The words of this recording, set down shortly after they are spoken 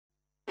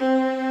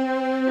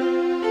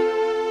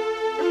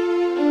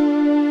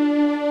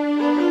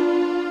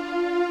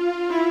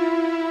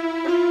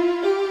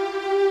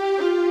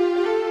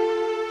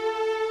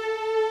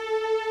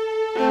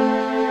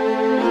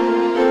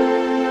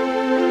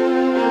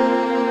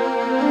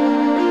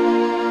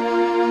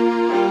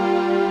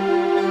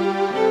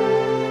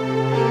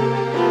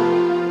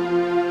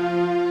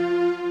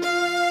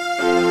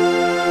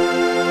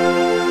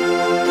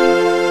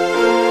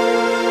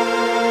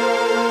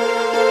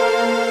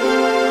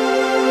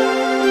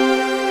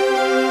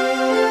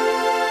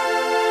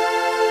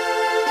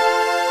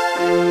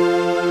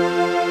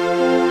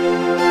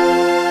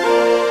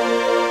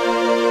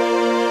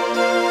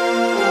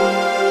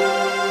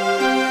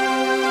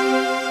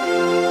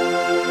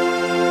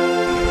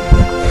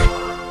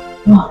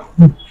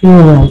I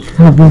feel like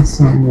having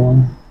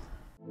someone.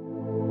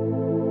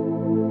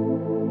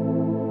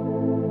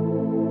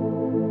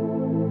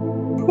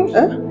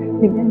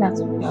 Maybe that's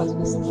what I was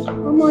listening.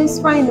 Mama, it's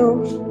fine,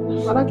 though.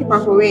 I don't keep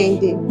her for waiting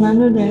day. I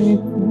don't do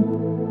anything.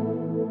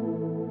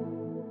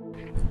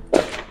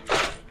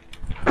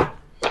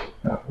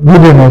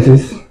 Good day,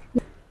 nurses.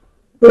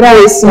 Good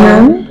day,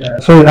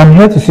 ma'am. Sorry, I'm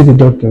here to see the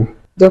doctor.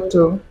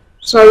 Doctor,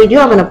 sorry, do you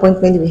have an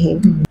appointment with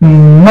him?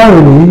 Not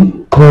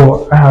really.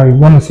 Oh, I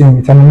want to see him.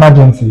 It's an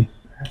emergency.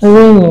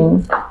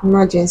 Really?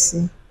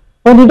 Emergency.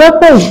 But the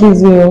doctor is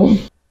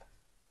busy.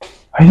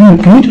 I don't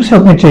know. Can you just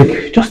help me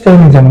check? Just tell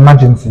me it's an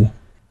emergency.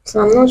 So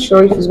I'm not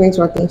sure if he's going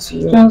to attend to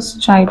you.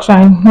 Just try.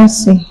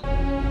 Let's see.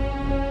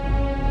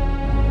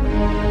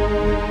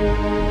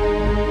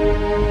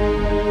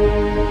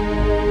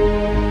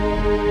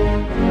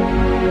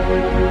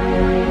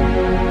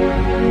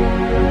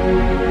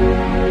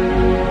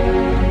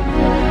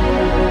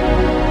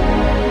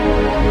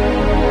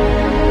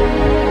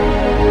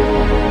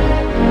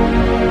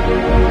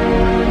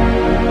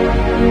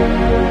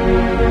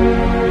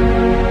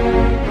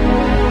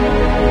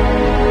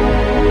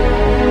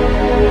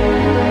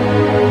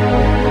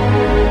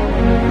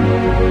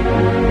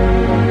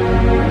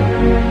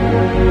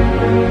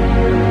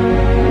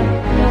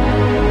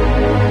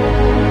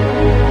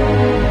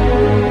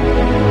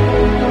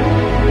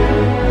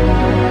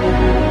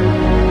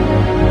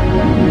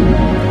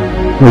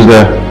 Who's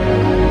there?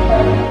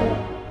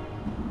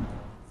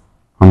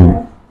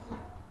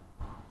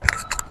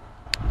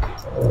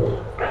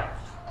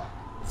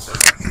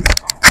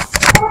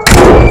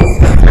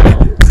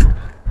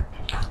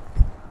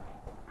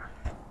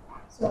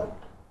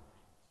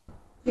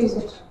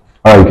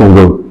 Alright, you can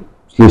go.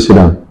 Please sit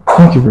down.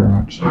 Thank you very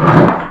much.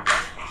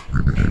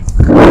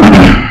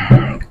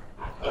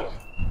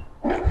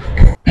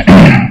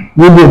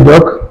 Good day,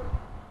 Doc.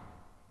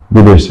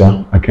 Good day,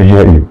 sir. I can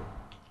hear you.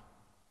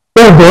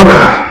 Yeah, Doc.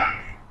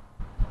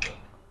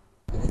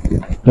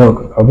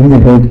 Doc, I've been a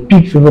very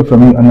big favor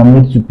from you and I'm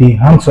ready to pay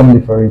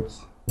handsomely for it.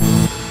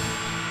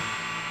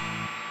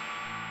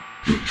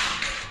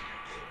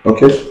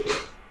 Okay.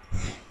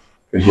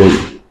 I can hear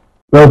you.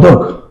 Well,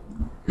 Doc,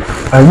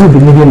 I will be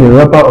needing the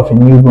wrapper of a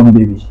newborn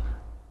baby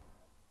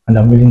and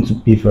I'm willing to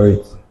pay for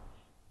it.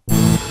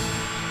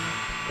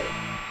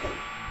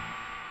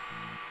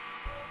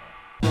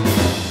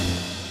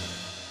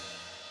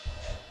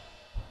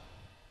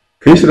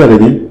 Can you say that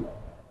again?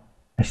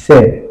 I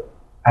said,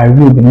 I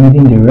will be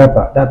needing the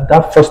wrapper,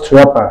 that first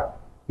wrapper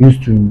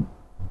used to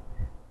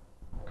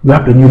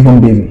wrap a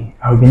newborn baby.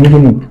 I will be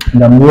needing it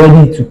and I'm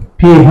ready to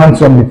pay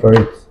handsomely for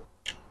it.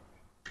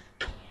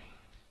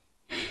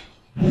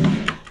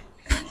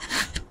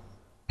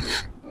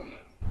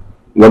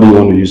 What do you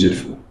want to use it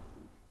for?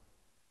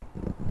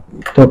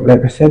 Doc,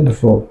 like I said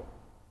before,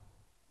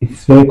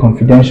 it's very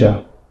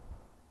confidential.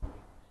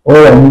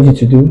 All I need you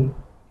to do,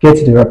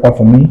 get the wrapper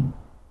for me,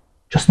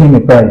 just name a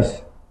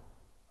price.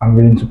 I'm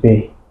willing to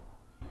pay.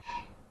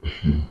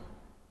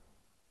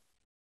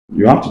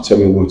 You have to tell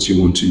me what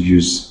you want to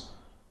use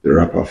the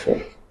wrapper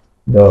for.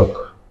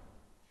 Doc,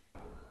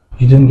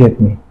 you don't get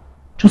me.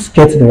 Just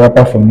get the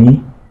wrapper for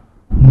me.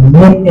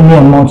 Name any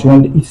amount you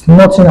want. It's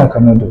nothing I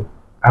cannot do.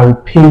 I will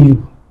pay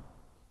you.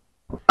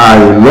 I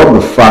love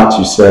the fact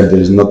you said there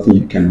is nothing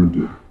you cannot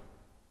do.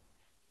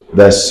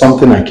 There's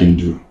something I can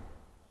do,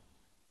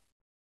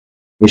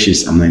 which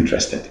is I'm not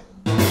interested.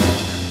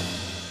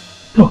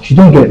 Look, you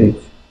don't get it.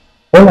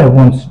 All I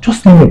want,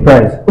 just name a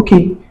price.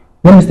 Okay,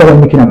 let me start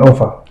making an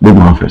offer. Leave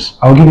my office.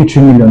 I'll give you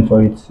 3 million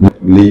for it.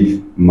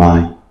 Leave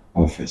my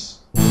office.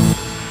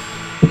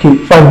 Okay,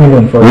 5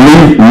 million for it.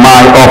 Leave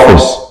my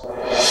office.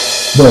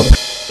 Doc.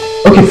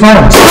 Okay,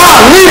 fine.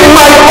 Now, leave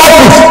my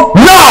office!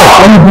 Now!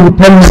 Let me give you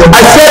 10 million.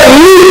 I said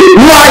leave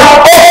my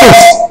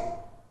office!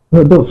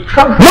 No, Doc.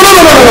 No!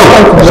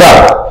 Sir,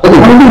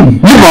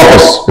 leave my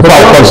office before I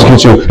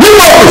prosecute you. Leave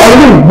my office! I'll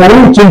leave, but when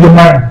you change your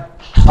mind,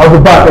 I'll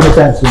be back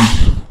anytime soon.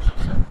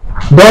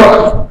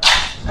 Doc?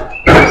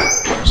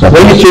 Sir,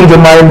 When you change your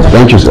mind,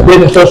 thank you, sir.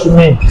 get in touch with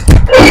me.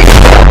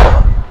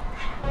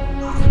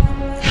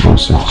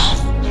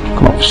 Nonsense. What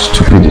kind of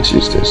stupidity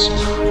is this?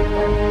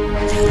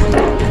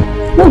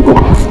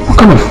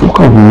 What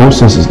kind of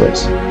nonsense is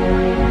this?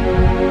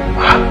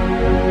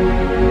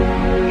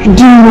 Do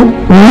you know?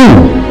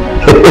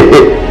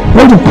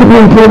 What the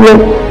problem?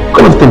 What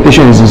kind of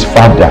temptation is this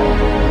father?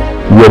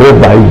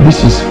 Wherever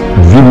this is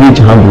village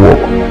handwork,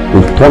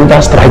 the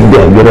thunder strike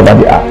there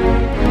wherever they are.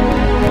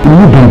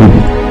 You don't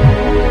baby.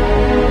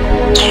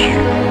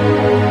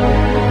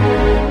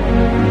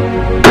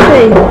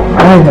 Hey,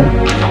 Hi there.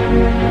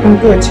 I'm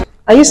good.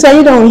 Are you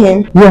saying down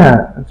here?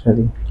 Yeah,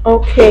 actually.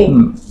 Okay.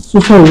 So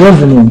sorry, what's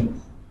the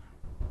name?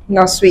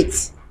 Not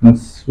sweet. Not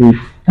Sweet.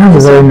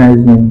 That's a very nice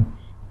name.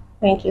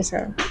 Thank you,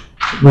 sir.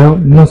 Well,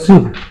 Not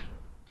Sweet.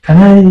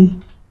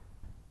 Can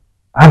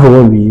I have a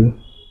word with you?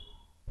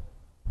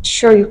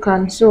 Sure you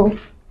can. So,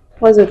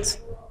 what's it?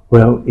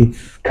 Well,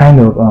 it's kind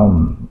of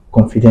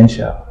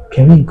confidential.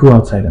 Can we go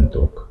outside and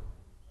talk?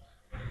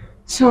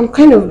 So I'm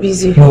kind of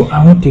busy. No,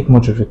 I won't take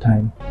much of your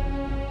time.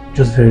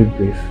 Just very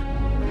brief.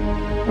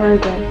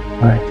 Alright then.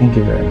 Alright, thank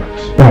you very much.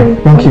 Yeah,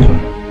 thank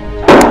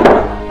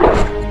you.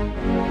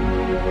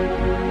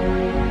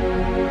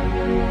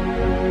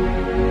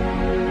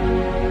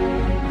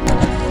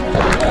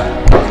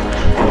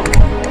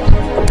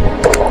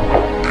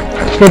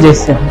 Hey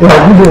Jason.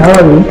 Yeah, good day, how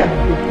are you?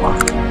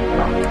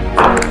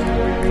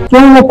 You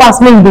don't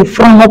pass me in the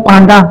front up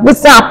and down.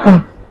 What's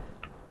happened?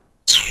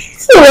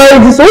 See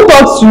where it is. Who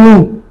talks to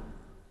you?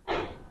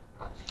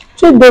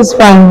 She does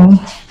fine.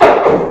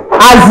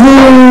 As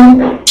in,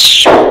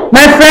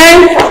 my friend,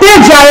 stay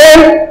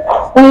Jare.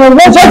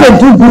 Let's just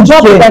do good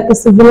Just job. like a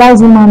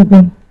civilized human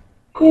being.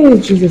 Hey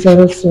Jesus, I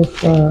got so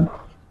far.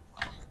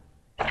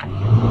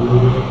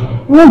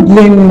 Don't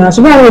blame me now.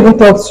 She might even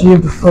talk to you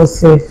before,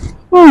 say.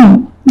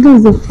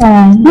 This is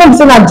fine. Mom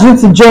said that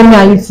duty journey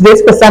and you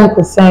today's person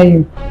concern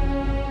you.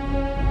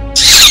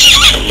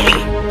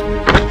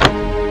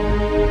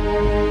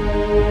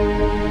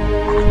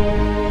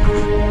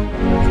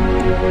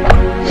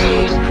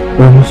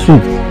 Well,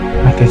 sweet.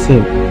 Like I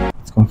said,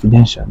 it's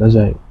confidential. That's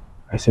why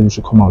I said we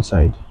should come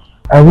outside.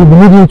 I will be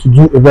needing you to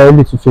do a very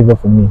little favor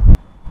for me.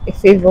 A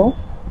favor?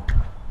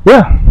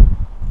 Yeah,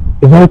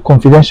 a very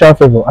confidential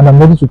favor, and I'm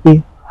ready to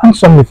pay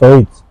handsomely for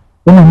it.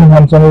 When I mean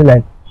handsomely,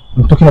 like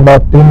I'm talking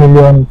about 3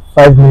 million,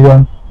 5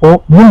 million,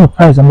 or name the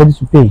price I'm ready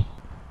to pay.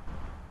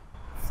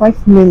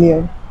 5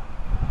 million.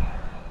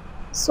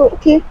 So,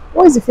 okay,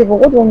 what is the favor?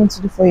 What do you want me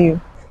to do for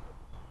you?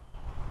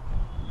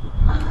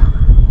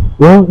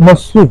 Well, not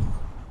sweet.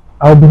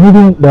 I'll be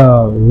needing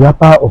the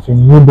wrapper of a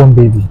newborn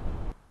baby.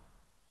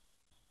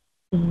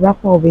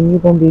 Wrapper of a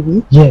newborn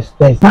baby? Yes,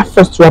 that is that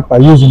first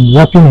wrapper used in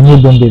wrapping a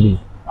newborn baby.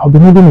 I'll be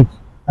needing it,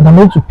 and I'm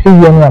ready to pay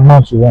you any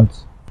amount you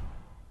want.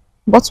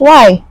 But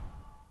why?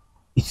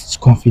 It's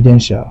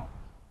confidential.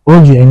 All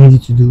I need you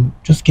to do,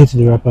 just get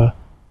the wrapper,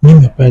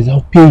 name your price,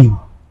 I'll pay you.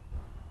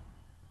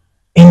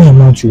 Any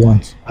amount you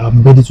want,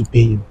 I'm ready to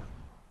pay you.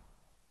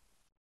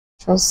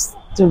 Just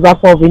the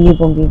wrapper of a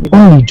newborn baby.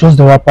 Only just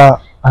the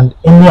wrapper and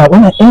any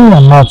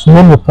amount,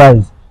 name your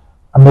price,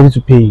 I'm ready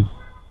to pay you.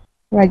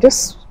 Right,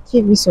 just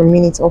give me some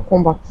minutes. I'll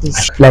come back,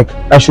 please. Like,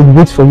 I should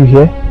wait for you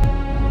here?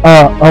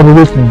 I'll be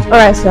waiting.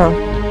 Alright,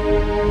 sir.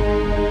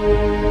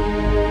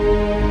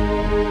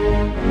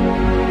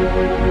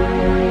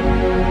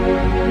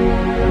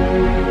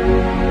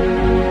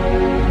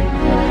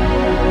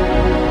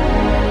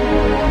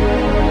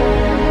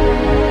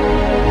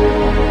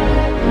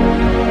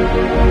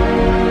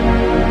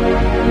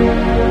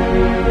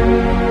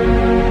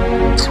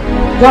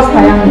 Just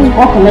I am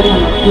all collect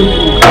and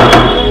approve.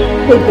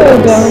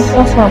 Hey guys,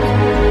 What's up?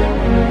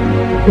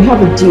 we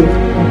have a deal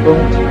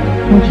abroad.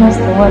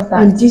 Interesting. What's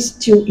that? And this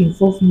deal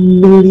involves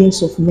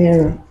millions of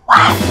naira.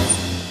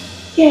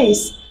 What?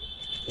 Yes.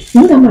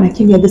 You know that man I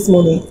came here this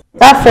morning?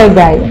 That fair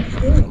guy.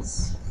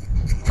 Yes.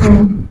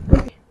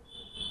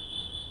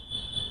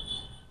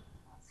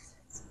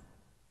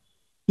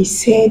 He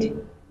said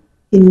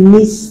he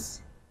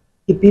needs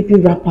a baby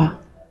wrapper.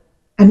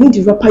 I need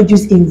the wrapper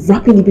used in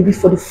wrapping the baby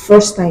for the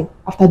first time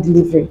after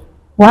delivery.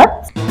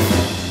 What?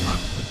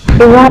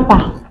 The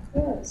rapper?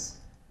 Yes.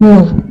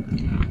 No.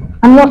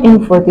 I'm not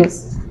in for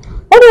this.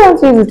 What do you want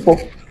to use it for?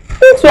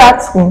 Didn't you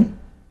ask me?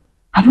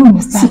 I don't See,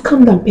 understand.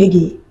 calm down,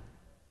 Peggy.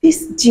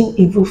 This deal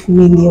involves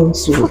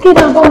millions. So. Forget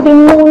about the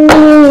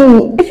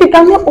money. If you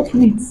cannot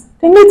open it,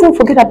 then let him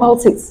forget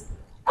about it.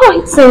 What are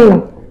you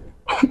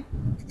saying?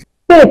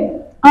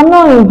 Babe, I'm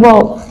not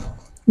involved.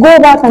 Go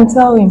back and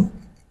tell him.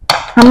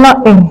 I'm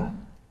not in.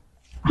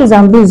 Please,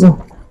 I'm busy.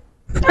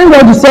 Thank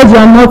God you said you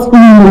are not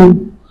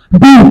in.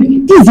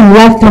 Babe, this is a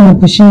lifetime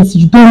opportunity.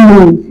 You don't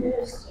know.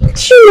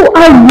 Do you know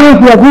how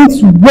well we are going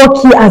to work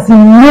here as a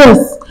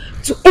nurse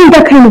to earn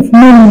that kind of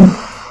money?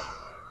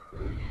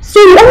 So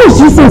how much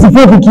do you say is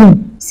involved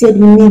again? He said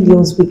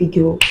millions, baby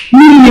girl.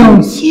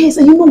 Millions. Yes,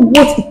 and you know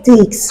what it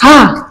takes.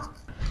 Ah!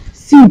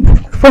 See,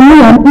 for me,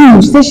 I'm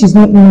in. She said she's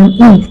not in. I'm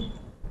in.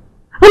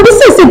 And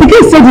besides, the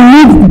girl said he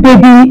needs the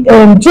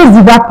baby, just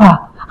the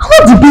wrapper.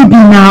 How the baby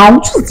now?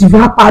 Just the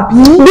wrapper,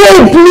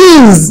 babe.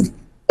 Please! Is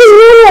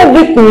really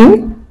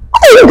everything?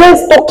 What are you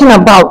guys talking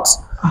about?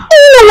 Do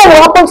you know what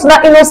will happen to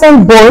that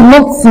innocent boy?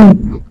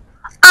 Nothing.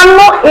 I'm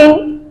not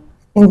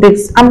in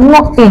this. I'm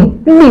not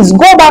in. Please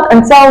go back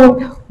and tell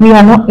him we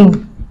are not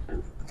in.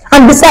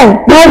 And besides,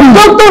 the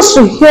doctors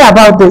should hear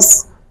about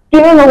this. Do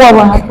you know what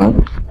will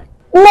happen?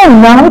 No,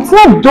 now it's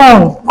not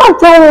done. I'm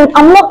telling you,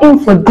 I'm not in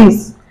for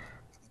this.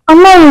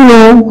 I'm not in.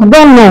 No, I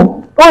don't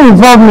know. Don't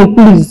involve me,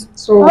 please.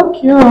 So,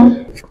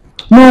 Okay.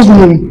 No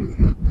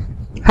way.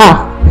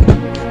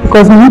 Ha!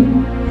 Because me,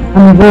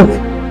 I'm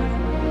involved.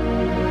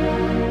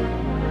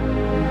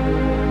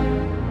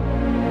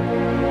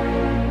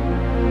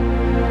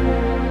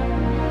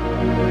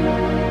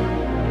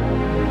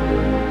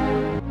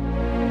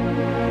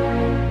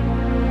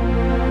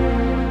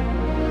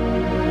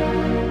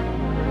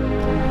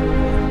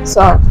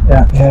 sir,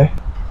 Yeah.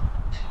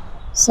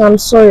 so I'm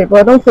sorry, but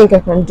I don't think I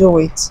can do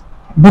it.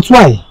 But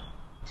why?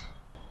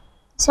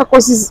 Sir,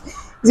 because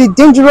it's a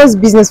dangerous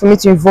business for me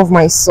to involve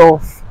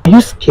myself. Are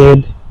you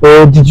scared,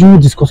 or did you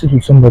discuss it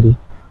with somebody?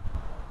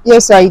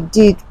 Yes, I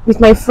did, with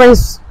my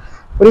friends,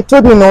 But he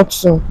told me not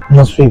to.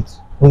 No, Swift.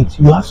 Wait,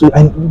 you have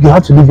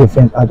to leave your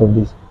friends out of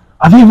this.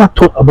 Have you ever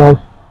thought about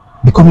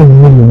becoming a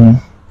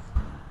millionaire?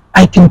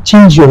 I can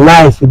change your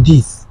life with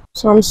this.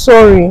 So I'm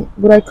sorry,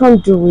 but I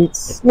can't do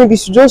it. Maybe you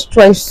should just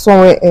try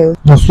somewhere else.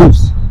 No, Swift.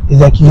 It's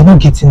like you're not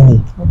getting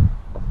me.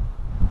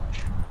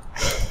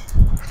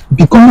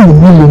 Becoming a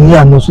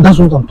millionaire, no, so that's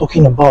what I'm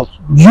talking about.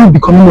 You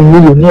becoming a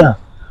millionaire.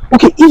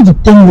 Okay, if the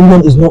 10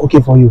 million is not okay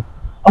for you,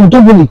 I'll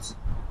double it.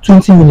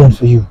 20 million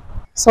for you.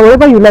 So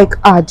whatever you like,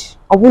 add.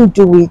 I won't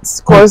do it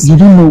because you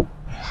don't know.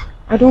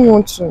 I don't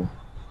want to.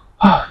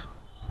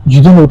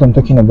 You don't know what I'm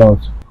talking about.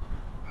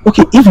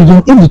 Okay, if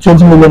the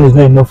 20 million is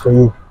not enough for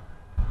you,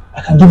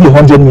 I can give you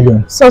 100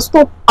 million. So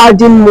stop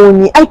adding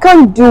money. I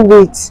can't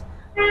do it.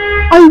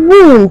 I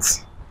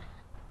won't.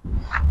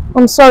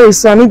 I'm sorry,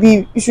 sir.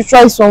 Maybe you should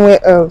try somewhere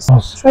else.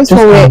 Try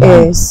somewhere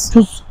else.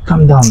 Just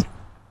calm down.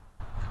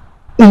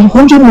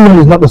 100 million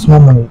is not a small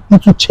money.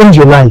 It will change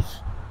your life.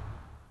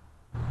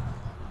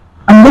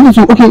 I'm ready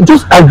to, okay,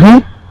 just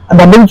agree,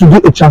 and I'm ready to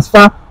do a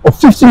transfer of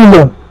 50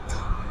 million.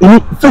 In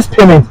first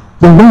payment,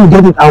 then when you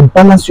get it, I'll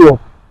balance you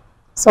up.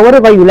 So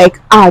whatever you like,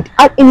 add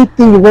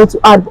anything you want to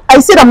add. I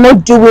said I'm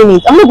not doing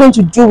it. I'm not going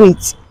to do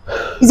it.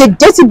 It's a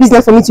dirty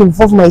business for me to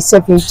involve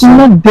myself in. It's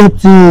not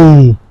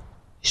dirty.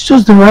 It's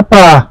just the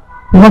wrapper,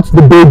 not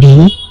the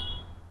baby.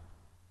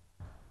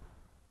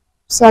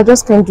 So I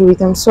just can't do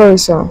it. I'm sorry,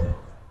 sir.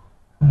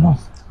 No.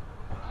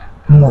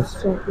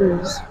 So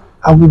please.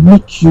 I will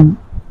make you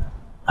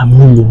a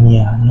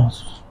millionaire, not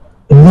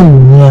a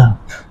millionaire.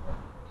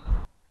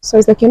 So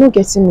it's like you're not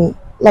getting me.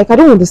 Like I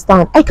don't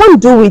understand. I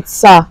can't do it,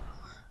 sir.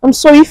 I'm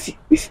sorry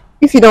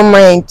if you don't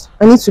mind.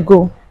 I need to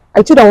go.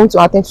 I told I want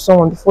to attend to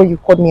someone before you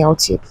called me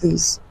out here,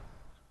 please.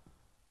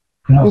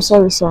 No. I'm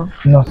sorry, sir.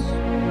 No.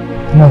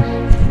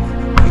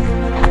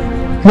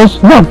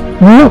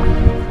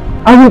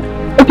 I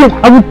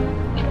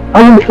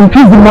will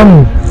increase the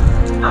money.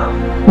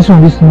 This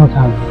not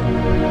have.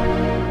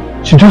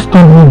 She just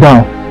turned me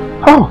down.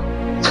 How?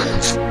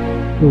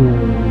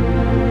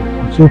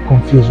 I'm so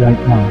confused right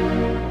now.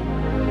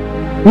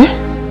 Yeah?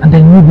 And I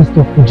need this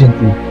stuff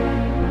urgently.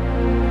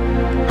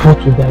 What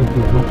would I do?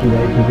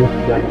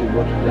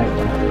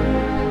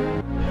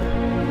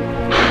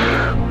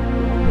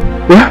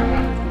 Yeah?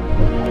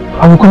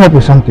 I will come up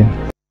with something.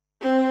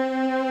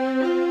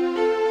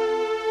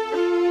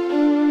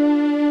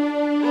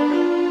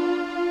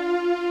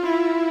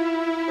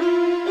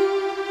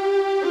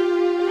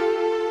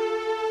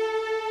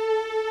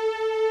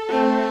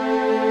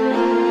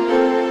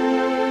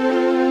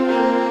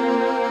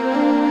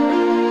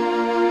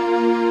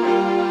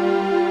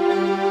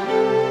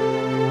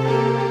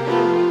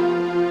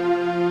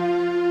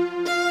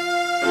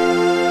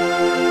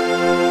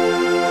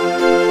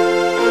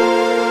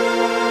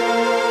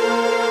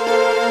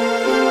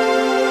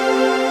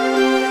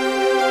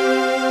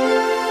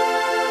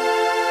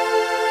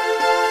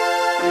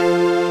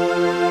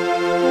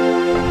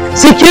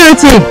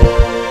 Security!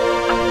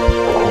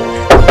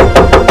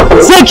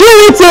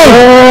 Security!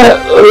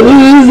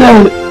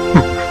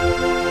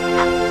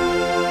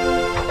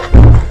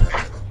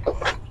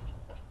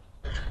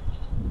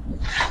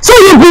 So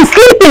you've been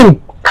sleeping?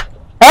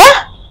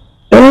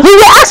 You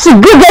were asked to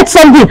go get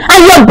something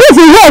and you're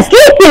busy here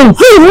sleeping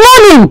since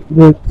morning!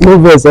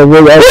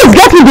 Please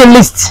get me the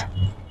list.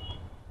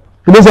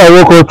 Because I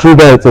walk all through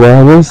that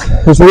today.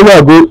 It's really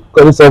a good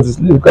condition to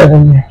sleep.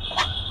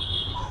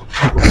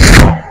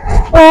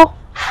 Oh.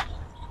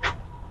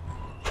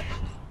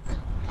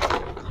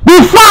 Be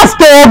fast,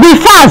 be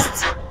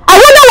fast. I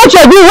wonder what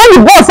you're doing when the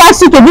boss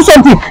asks you to do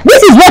something.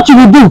 This is what you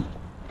will do.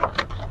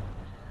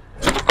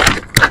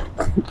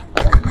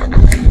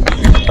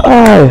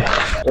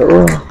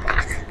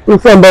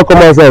 If I'm back come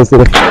outside,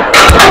 sorry,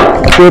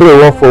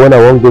 one for when I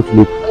won't go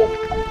sleep.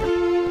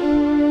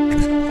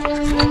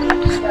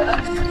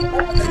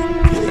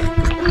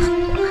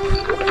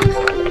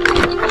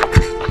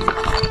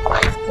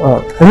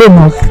 Hello,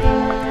 Moss.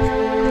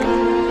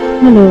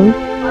 Hello.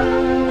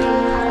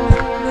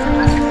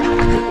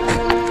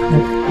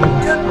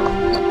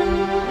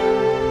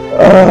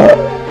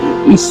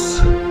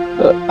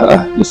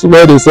 This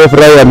man is so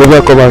fry and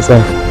never come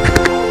outside.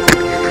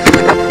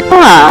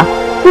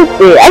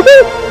 Okay. I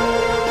think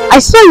I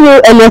saw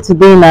you earlier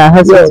today in our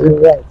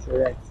hospital. Yeah,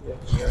 you're right.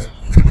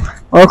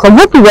 Welcome.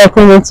 Hope you were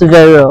coming to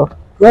very well.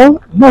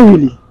 Well, not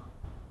really.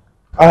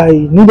 I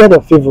needed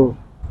a favor,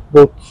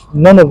 but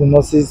none of the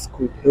nurses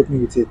could help me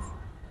with it.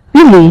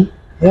 Really?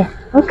 Yeah.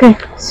 Okay.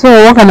 So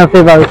what kind of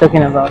favor are we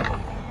talking about?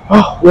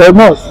 Well,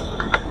 nurse,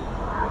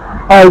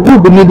 I will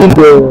be needing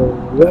the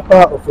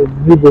wrapper of a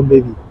newborn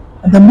baby,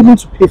 and I'm willing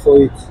to pay for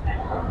it.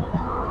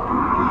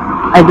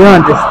 I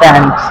don't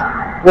understand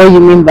what you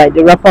mean by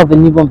the wrapper of a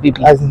newborn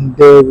baby. As in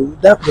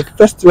the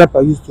first wrapper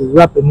I used to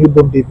wrap a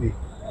newborn baby.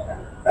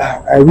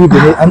 I will be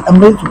needing, and I'm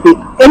ready to pay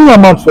any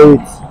amount for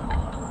it.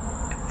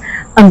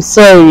 I'm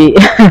sorry.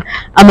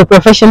 I'm a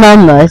professional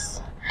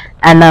nurse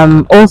and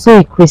I'm also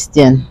a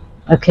Christian.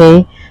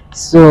 Okay?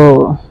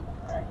 So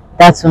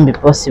that won't be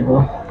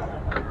possible.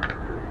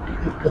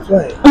 That's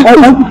why. I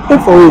will pay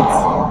for it.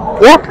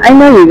 Yeah, I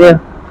know you will.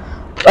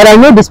 But I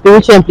know the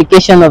spiritual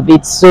implication of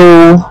it, so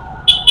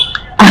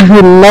I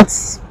will not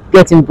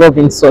get involved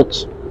in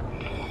such.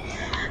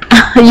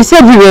 You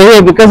said you were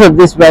here because of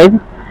this, right?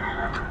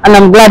 And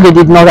I'm glad they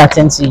did not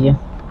attend to you.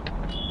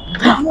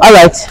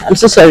 Alright, I'm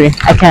so sorry.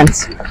 I can't.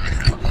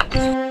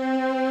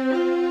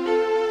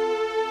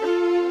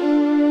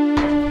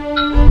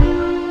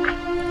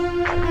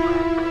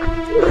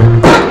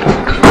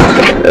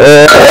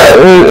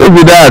 Who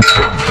be that?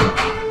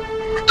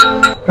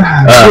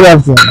 Good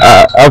afternoon.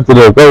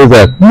 Afternoon, what was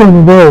that?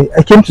 No,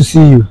 I came to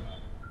see you.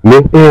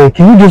 Me?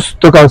 Can you just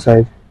talk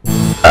outside?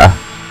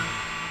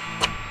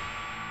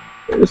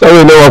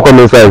 Sorry, no one come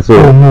inside, so.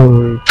 Oh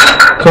no,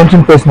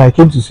 something personal. I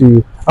came to see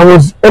you. I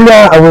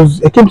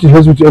came to the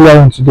hospital earlier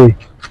on today.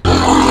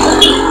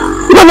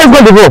 You never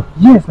got the vote?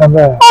 Yes, my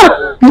brother.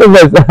 You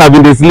never have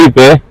been asleep,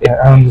 eh?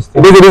 Yeah, I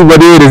understand. This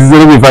body is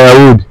with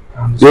firewood.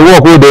 They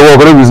work where they work,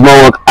 not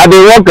small work. And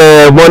they work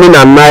morning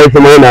and night,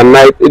 and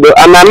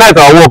at night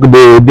our work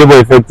they more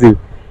effective.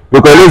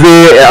 Because let's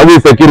say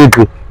with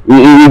security,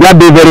 you got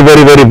be very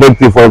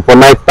effective for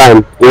night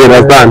time. You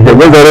understand?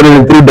 Because already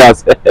in 3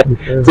 days.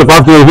 So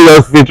after we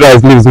just fit try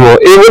sleep more.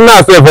 Even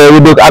now, so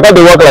I got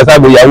to work like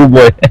a Yahoo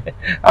boy.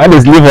 I want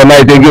to sleep for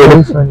night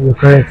again. You're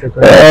correct.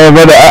 But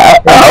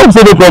I hope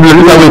so no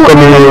problem. This is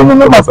No,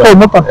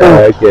 not at all.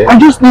 Okay. I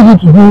just need you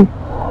to do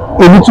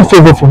a little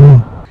favor for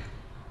me.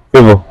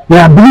 Favor?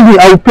 Yeah, believe me,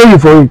 I will pay you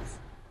for it.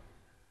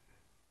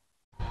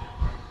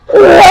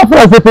 After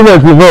I say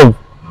payment involved,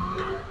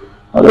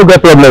 I don't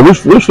get problem. Which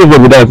favor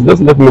with that?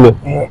 Just let me know.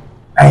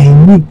 I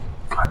need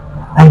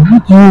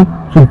you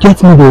to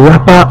get me the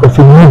wrapper of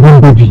a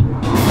newborn baby.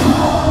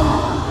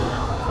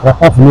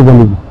 Wrapper of a newborn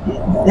baby?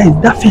 Yes,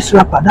 that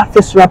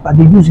first wrapper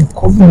they use in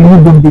covering a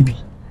newborn baby.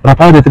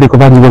 Wrapper they cover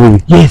the newborn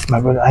baby? Yes,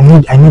 my brother. I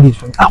need it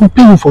from you. I will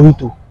pay you for it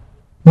too.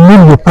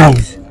 Name your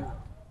price.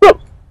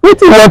 What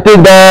do you want to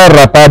take that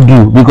wrapper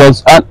do?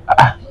 Because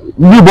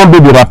newborn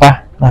baby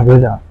wrapper. My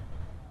brother,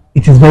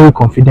 it is very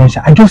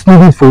confidential. I just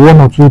need it for 1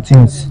 or 2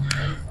 things.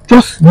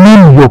 Just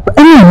name your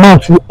any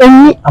amount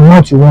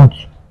you want.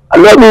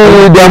 And let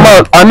me the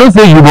amount. I don't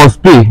say you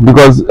must pay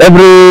because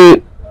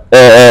every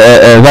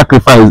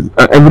sacrifice,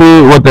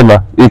 every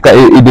whatever,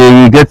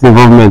 it gets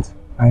involvement.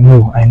 I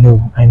know.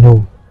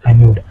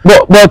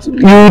 But you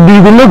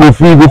no go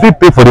fit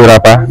pay for the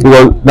wrapper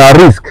because na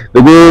risk.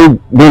 They go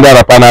bring that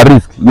wrapper na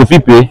risk. You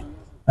fit pay.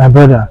 My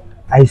brother,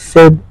 I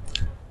said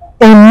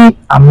any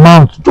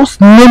amount.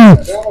 Just name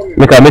it.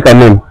 Make a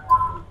name.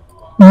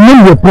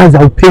 Name your price.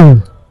 I will pay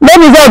you. That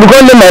is how you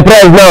can't name my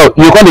price now.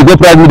 You can't get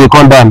price me they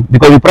come down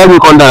because the price me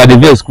come down at the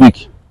very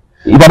quick.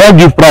 If I don't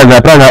give price, I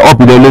price I up,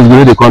 you always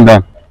go they come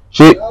down.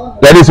 She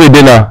that is way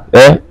they now.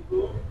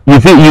 You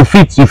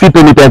fit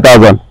pay me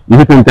 10,000. You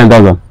fit pay me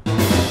 10,000.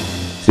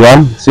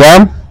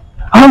 Siam?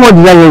 How much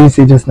did I hear you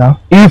say just now?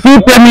 If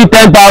you pay me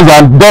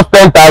 10,000, just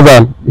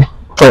 10,000.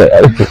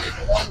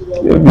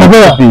 My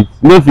brother,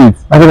 no fit.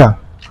 My brother,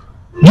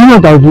 do you know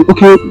what I'll do?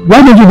 Okay,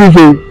 why don't you do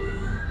so?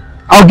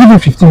 I'll give you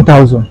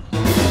 15,000.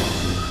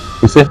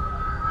 You say?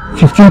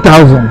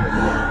 15,000.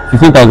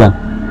 15,000?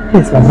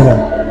 Yes, my brother.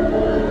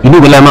 You know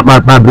go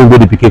like my bring go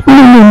the PK.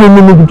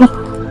 No. Just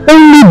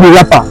only the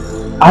wrapper.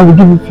 I will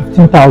give you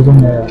 15,000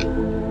 naira.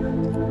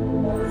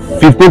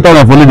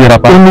 15,000 for only the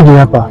wrapper? Only the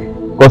wrapper.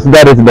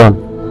 Consider it done.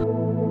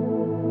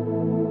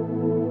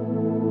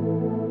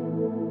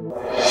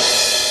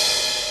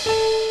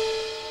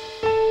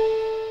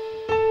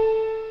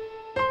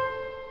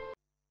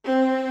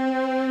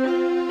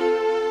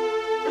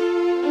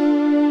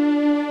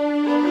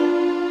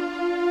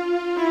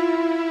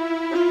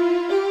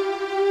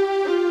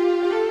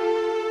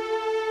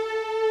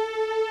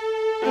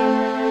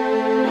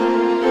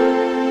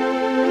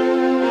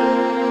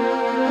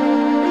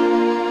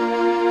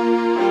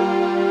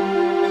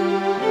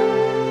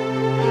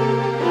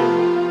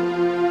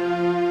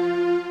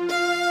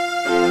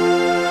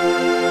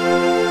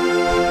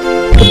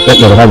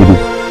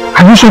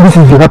 Are you sure this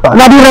is the rapper?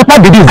 Now the rapper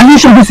be this. Are you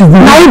sure this is the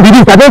rapper? Now be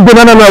this. I don't go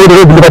no. We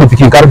don't deliver the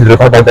pikin. Carry the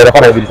rapper. The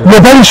rapper be this.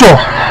 You're very sure?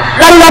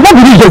 Now the rapper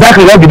be this.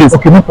 Exactly. What be this?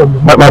 Okay, no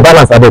problem. My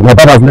balance. I beg. My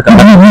balance.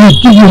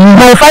 Give me.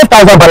 My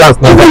 5,000 balance.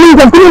 Give me.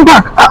 I'm coming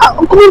back.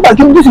 I'm coming back.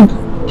 Give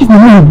me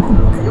money.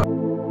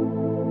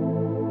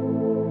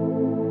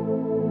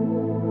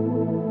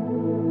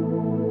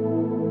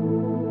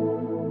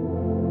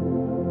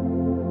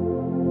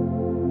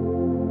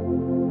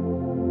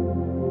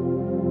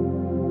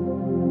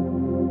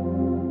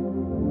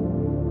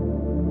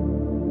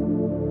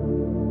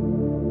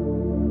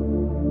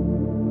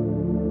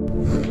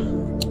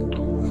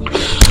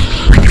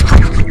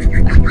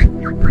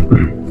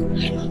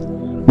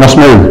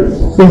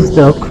 Yes,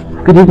 Doc.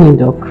 Good evening,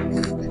 Doc.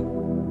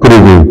 Good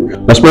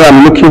evening. That's why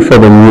I'm looking for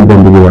the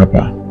newborn baby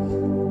wrapper.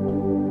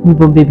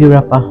 Newborn baby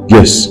wrapper?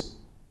 Yes.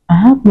 I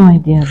have no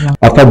idea about.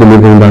 After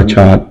delivering that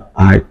child,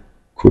 I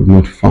could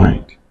not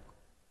find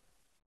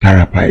the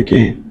wrapper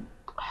again.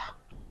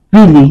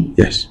 Really?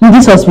 Yes. In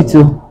this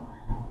hospital?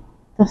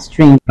 That's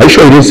strange. Are you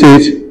sure you didn't see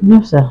it?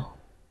 No, sir.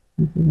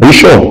 Are you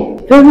sure?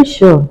 Very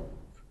sure.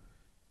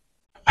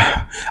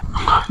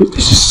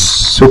 This is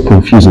so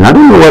confusing. I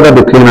don't know whether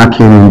the cleaner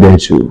came in there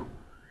too.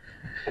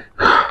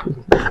 I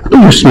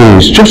don't just know,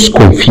 it's just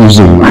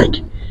confusing. Like,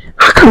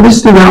 how can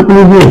this thing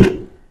happen here?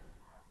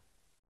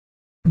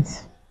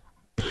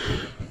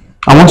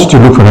 I want you to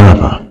look for the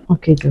wrapper.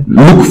 Okay, good.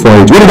 Look for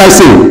it. What did I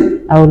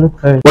say? I will look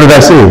for it. What did I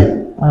say?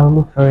 I will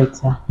look for it,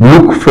 sir.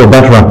 Look for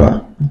that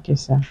wrapper. Okay,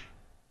 sir.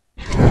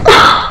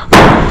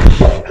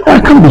 I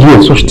can't be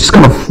here. So this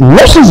kind of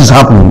nonsense is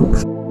happening.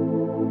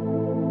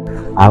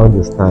 I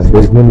understand.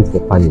 There is no need for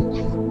panic.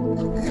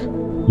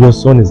 Your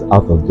son is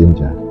out of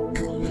danger.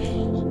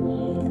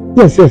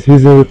 Yes,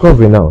 he's in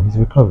recovery now. He's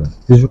recovering.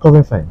 He's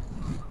recovering fine.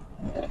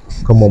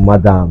 Come on,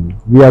 madam.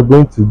 We are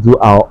going to do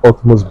our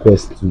utmost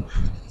best to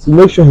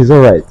make sure he's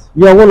alright.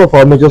 You are one of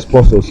our major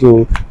sponsors,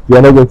 so we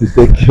are not going to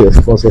take your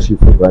sponsorship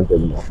for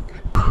granted now.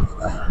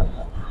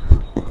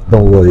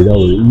 Don't worry.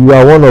 You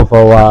are one of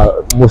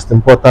our most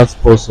important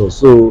sponsors,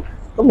 so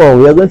come on,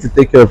 we are going to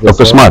take care of you.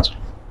 Dr. Smart.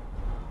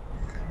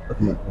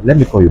 Let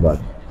me call you back.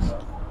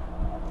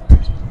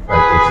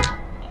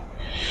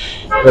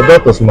 Right,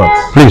 Dr. Smart.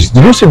 Please,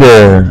 did you see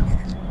the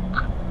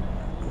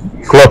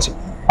cloth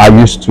I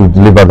used to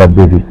deliver that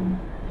baby,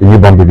 the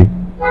newborn baby?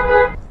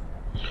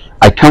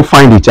 I can't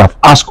find it. I've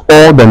asked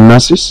all the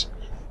nurses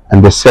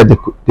and they said they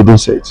didn't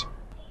say it.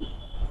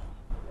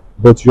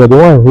 But you are the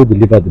one who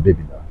delivered the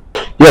baby now.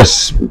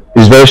 Yes,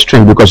 it's very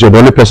strange because you're the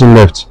only person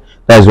left.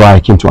 That is why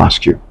I came to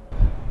ask you.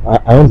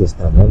 I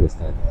understand.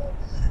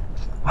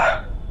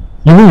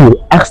 You mean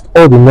you asked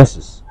all the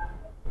nurses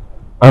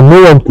and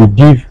no one could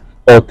give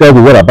or tell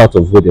the whereabouts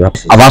of where the wrapper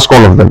is? I've asked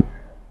all of them.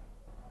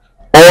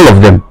 All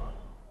of them.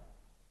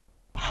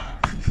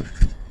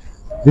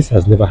 This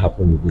has never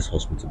happened in this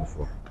hospital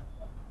before.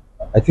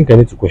 I think I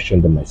need to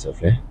question them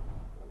myself, eh?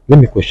 Let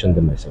me question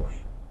them myself.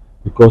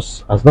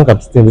 Because as long as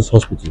I'm still in this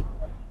hospital,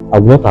 I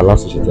will not allow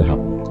such a thing to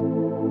happen.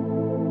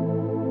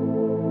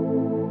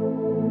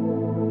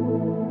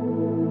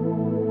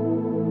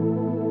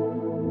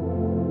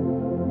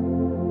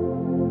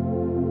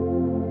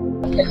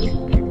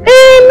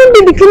 Maybe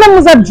the cleaner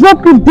must have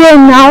dropped it there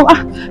now.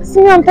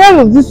 See, I'm tired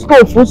of this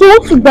stuff. So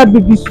what took that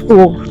baby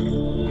store?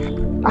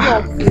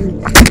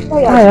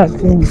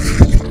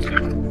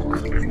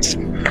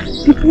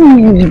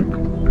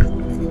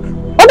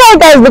 What are you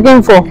guys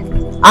looking for?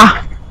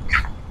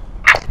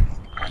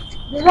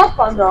 The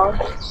wrapper now.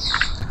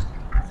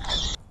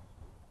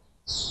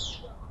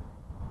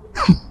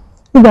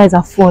 You guys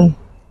are fun.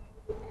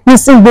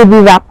 Missing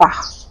baby wrapper.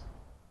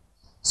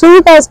 So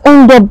you guys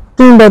end up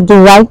doing the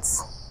right?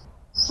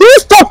 Will you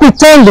stop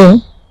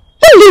pretending?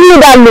 Don't give me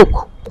that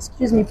look.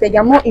 Excuse me, Peggy,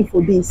 I'm not in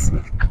for this.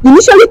 You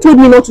initially told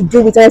me not to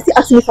do it and I still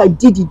asked me if I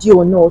did the deal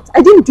or not.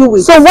 I didn't do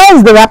it. So where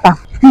is the wrapper?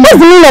 What's the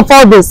meaning of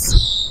all this?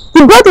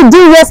 You brought a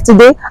deal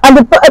yesterday and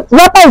the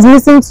wrapper is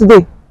missing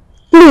today.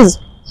 Please,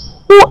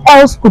 who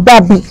else could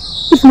that be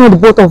if not the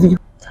both of you?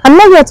 I'm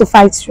not here to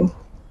fight you.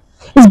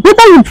 It's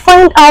better you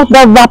find out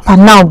that wrapper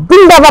now.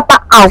 Bring that wrapper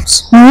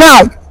out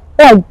now.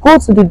 Or go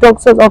to the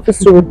doctor's office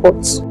to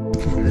report.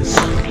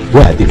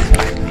 Where are they?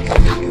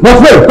 No,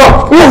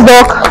 come! Yes,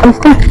 doc. I'm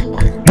coming.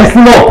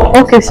 Listen up!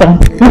 Okay, sir.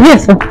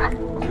 Yes, sir.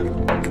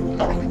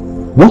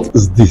 What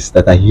is this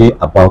that I hear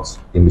about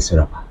a missing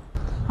wrapper?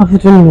 I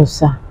don't know,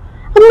 sir.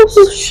 I'm not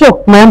so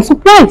shocked, man. I'm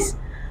surprised.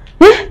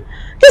 This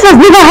has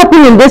never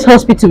happened in this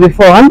hospital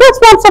before, and that's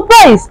why I'm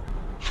surprised.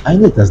 I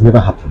know it has never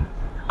happened.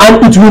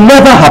 And it will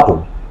never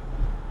happen.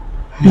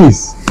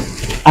 Please,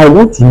 I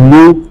want to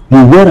know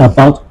the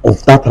whereabouts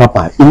of that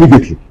wrapper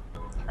immediately.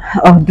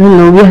 I don't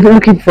know. We are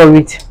looking for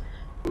it.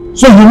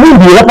 So you mean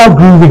the wrapper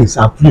green wings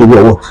are free away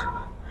or what?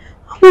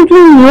 I don't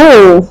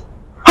know.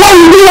 How do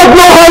you not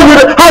know how the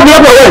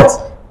wrapper went?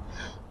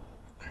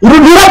 You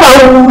mean the wrapper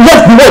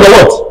left the world or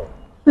what?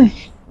 Hey,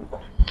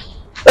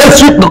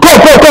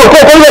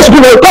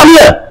 come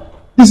here!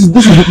 This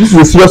is a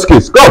serious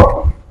case.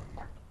 Come!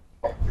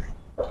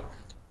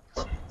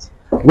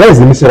 Where is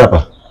the missing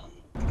wrapper?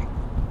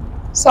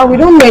 Sir, we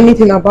don't know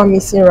anything about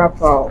missing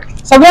wrapper.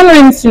 So we don't know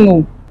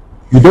anything.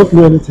 You don't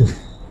know anything?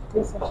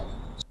 Yes, sir.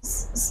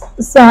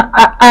 Sir,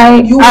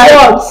 You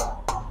what?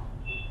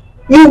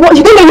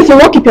 You don't know anything,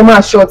 won't keep your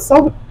mouth shut.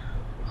 Sir,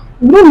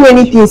 we don't know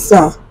anything,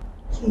 sir.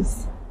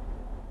 Please.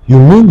 You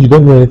mean you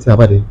don't know anything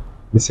about the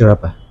missing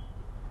wrapper?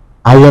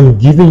 I am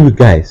giving you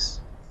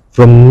guys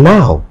from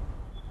now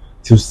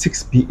till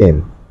 6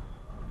 p.m.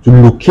 to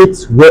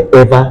locate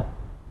wherever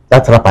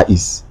that wrapper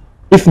is.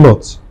 If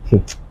not,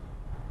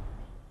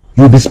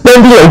 you'll be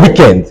spending your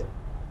weekend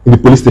in the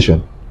police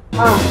station. Do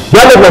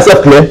I make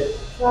myself clear?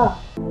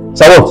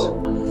 Sir, what?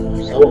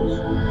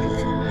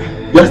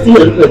 You are still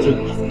here looking at you.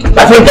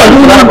 That's what I'm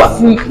talking about.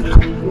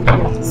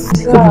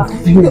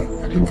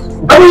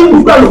 I mean,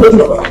 you can't look at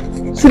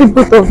you. See the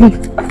both of you.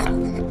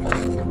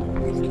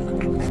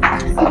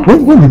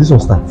 When did this one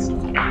start?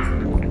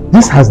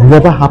 This has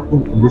never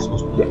happened in this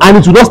hospital. And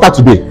it will not start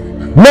today.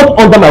 Not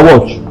under my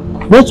watch.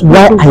 Not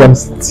while I am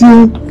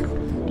still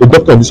a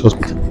doctor in this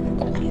hospital.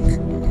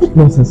 What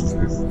nonsense is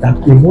this? That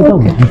a mother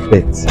will give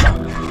birth.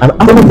 And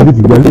after the baby,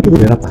 you are looking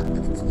for a wrapper.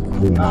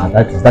 Nah,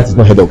 that is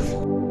not heard of.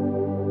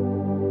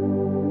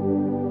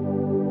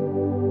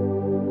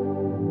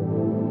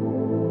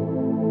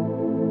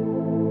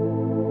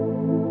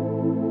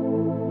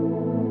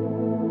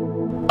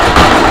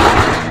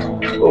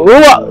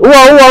 Who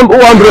want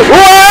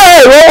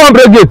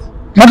break gate?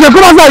 My friend,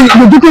 come outside.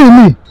 You're joking with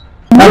me.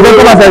 My friend,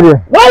 come outside here.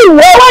 Why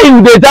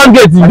if they jam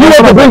gate? Do you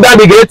want to bring down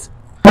the gate?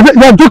 My friend,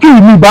 you are joking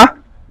with me, ba?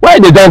 Why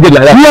they jam gate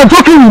like that? You are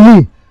joking with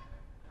me.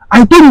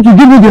 I told you to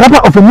give me the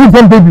wrapper of a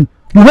newborn baby.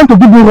 You want to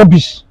give me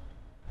rubbish.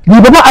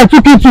 The papa I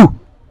took it to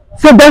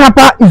said that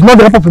wrapper is not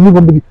the wrapper of a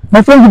newborn baby.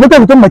 My friend, you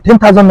better return my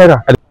 10,000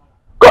 naira.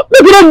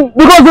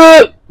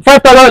 Because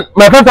 5,000,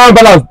 my 5,000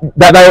 balance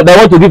that I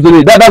want to give to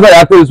me. That's why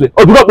I told you this way.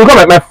 Oh,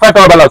 because my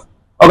 5,000 balance.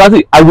 Okay,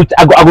 see, I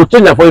go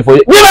change that for you.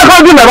 You never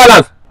can't give my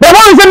balance. The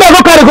one you send me, I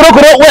go carry koro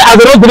where as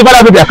I don't deliver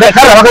that baby. I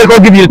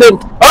can't give you the thing.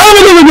 I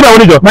don't even give my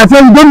money, Joe. My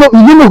friend, you don't know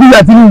who you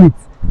are dealing with.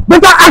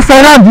 Better ask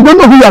around. You don't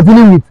know who you are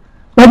dealing with.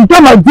 By the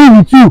time I deal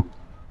with you,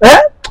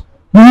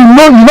 you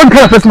know the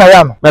kind of person I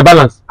am. My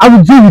balance. I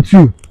will deal with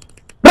you.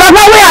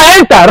 Rapper where I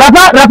enter,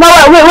 rapper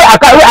where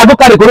I go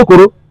carry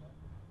koro.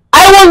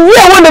 I was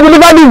there when they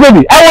delivered this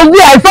baby. I was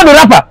there. I saw the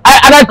rapper.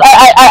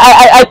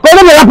 I called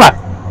the rapper.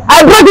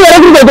 I brought the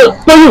everything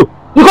to you.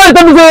 You can't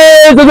tell me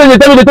say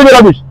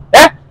rubbish.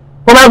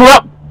 For my okay,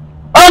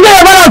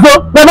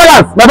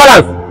 my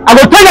balance. I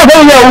go tell you for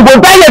you. We go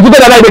die here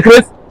together like the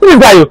Chris. Who is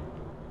that you?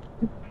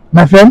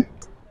 My friend.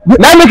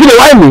 Now making you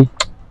whine me.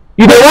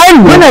 You dey whine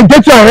me. When I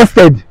get you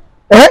arrested,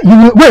 you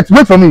will wait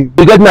for me.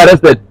 You get me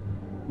arrested.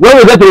 When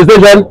we get to the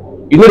station,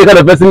 you know the kind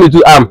of person me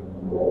to arm.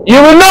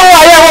 You will know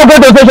why I won't go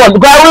to the station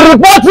because I will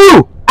report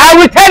you. I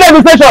will tell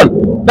the station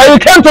that you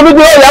came to meet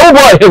me. Oh, Yahoo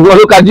boy.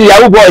 Look at you,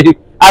 Yahoo boy.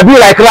 I be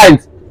like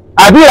client.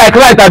 Abi?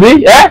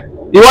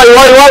 You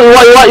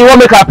want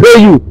make her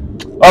pay you?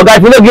 Oh, guys,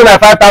 if you don't give my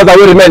 5,000,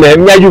 we remain.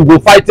 Me and you go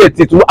fight it.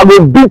 I go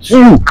beat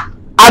you.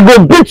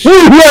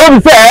 Here, what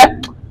you say?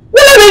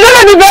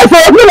 Let me verse.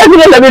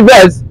 Let me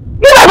verse.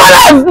 Give my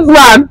balance, this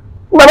man.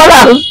 My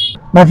balance.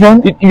 My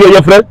friend. You're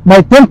your friend.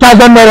 My 10,000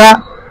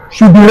 naira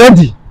should be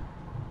ready.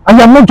 I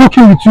am not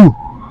joking with you.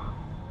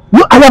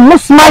 No, I am not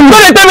smiling. So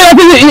they tell me that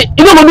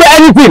you don't do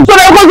anything. So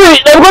because you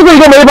don't believe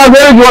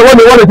when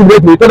they want to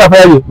break me, so they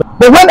fire you.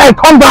 But when I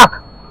come back,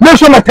 make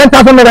sure my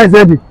 10,000 naira is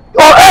ready.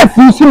 Or else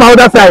you see my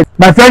other side.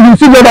 My friend, you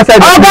see the other side.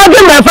 I'll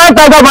give my 5,000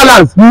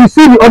 balance. You will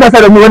see the other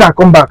side of me when I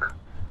come back.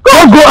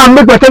 Don't go and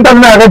make my 10,000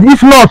 naira ready.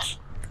 If not,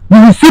 you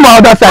will see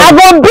my other side. I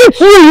go beat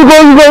you. You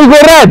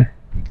go red.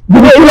 You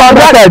will see my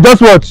other side.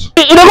 Just watch.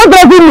 You don't go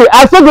threaten me.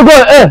 I said to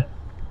go.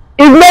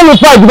 If men you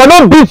fight, if I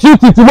don't beat you,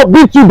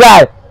 beat you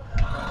die.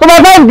 So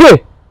my friend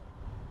gay.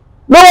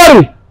 Don't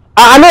worry.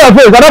 I know your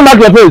face. I don't mark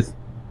your face.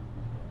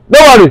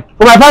 Don't worry.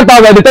 For my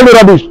 5,000, they tell me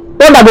rubbish.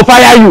 Thunder go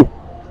fire you.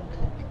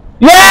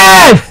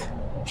 Yes.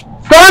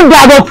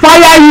 Thunder go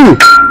fire you.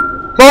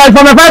 For my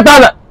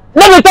 5,000.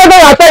 Let me tell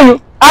you. I tell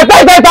you. I tell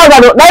you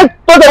 10,000. Now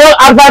total one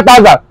and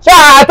 5,000. So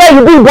I tell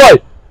you, big boy.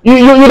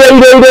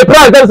 You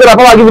price. Tell me say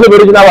Rafa give you the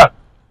original one.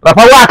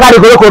 Rafa where I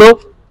carry koro.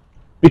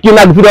 Pikin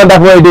na defeat under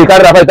for a day.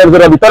 Carry Rafa tell me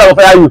say rubbish. Thunder go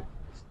fire you.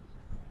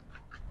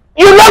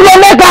 You know go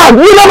make am.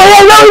 You know go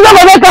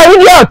make am,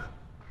 idiot.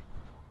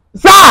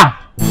 Sir.